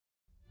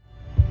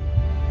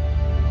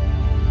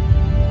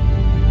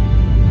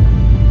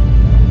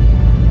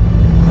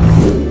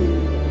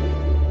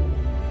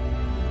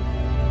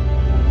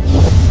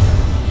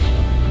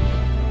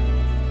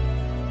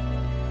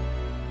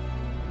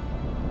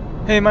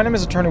Hey, my name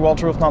is Attorney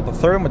Walter Rudolph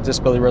Hnot III. I'm with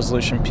Disability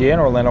Resolution PA, an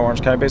Orlando,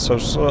 Orange County-based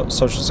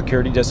social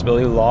security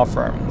disability law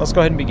firm. Let's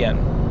go ahead and begin.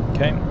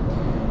 Okay.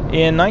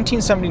 In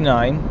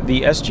 1979,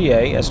 the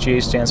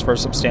SGA stands for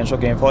Substantial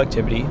Gainful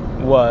Activity,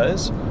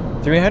 was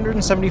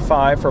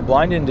 $375 for a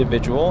blind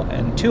individual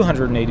and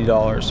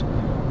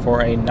 $280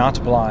 for a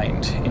not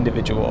blind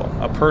individual,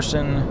 a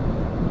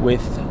person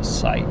with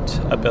sight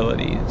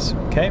abilities.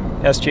 Okay.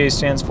 SGA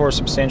stands for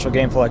Substantial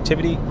Gainful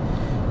Activity.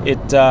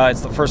 It's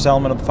the first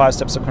element of the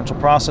 5-step sequential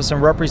process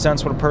and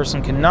represents what a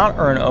person cannot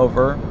earn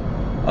over,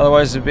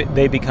 otherwise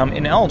they become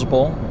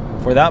ineligible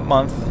for that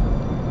month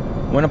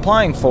when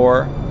applying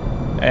for,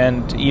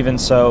 and even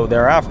so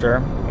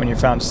thereafter, when you're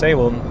found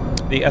disabled,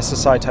 the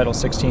SSI Title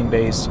 16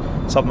 based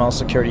Supplemental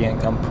Security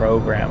Income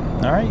Program.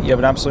 All right, you have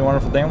an absolutely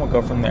wonderful day and we'll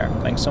go from there.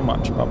 Thanks so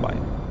much.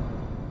 Bye-bye.